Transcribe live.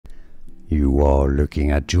You are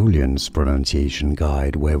looking at Julian's pronunciation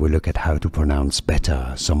guide, where we look at how to pronounce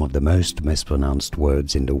better some of the most mispronounced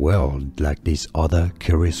words in the world, like this other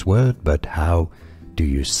curious word. But how do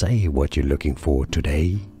you say what you're looking for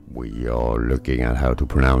today? We are looking at how to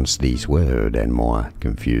pronounce these words and more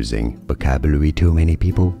confusing vocabulary too many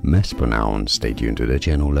people mispronounce. Stay tuned to the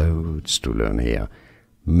channel, loads to learn here.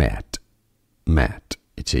 Mat.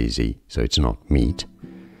 It's easy, so it's not meat.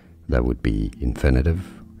 That would be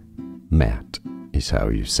infinitive. Mat is how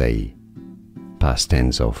you say past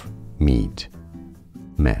tense of meat.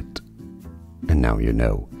 Mat. And now you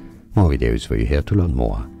know. More videos for you here to learn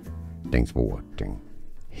more. Thanks for watching.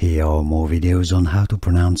 Here are more videos on how to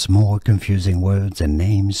pronounce more confusing words and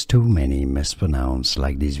names too many mispronounced.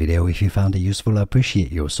 Like this video if you found it useful. I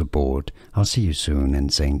appreciate your support. I'll see you soon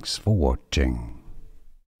and thanks for watching.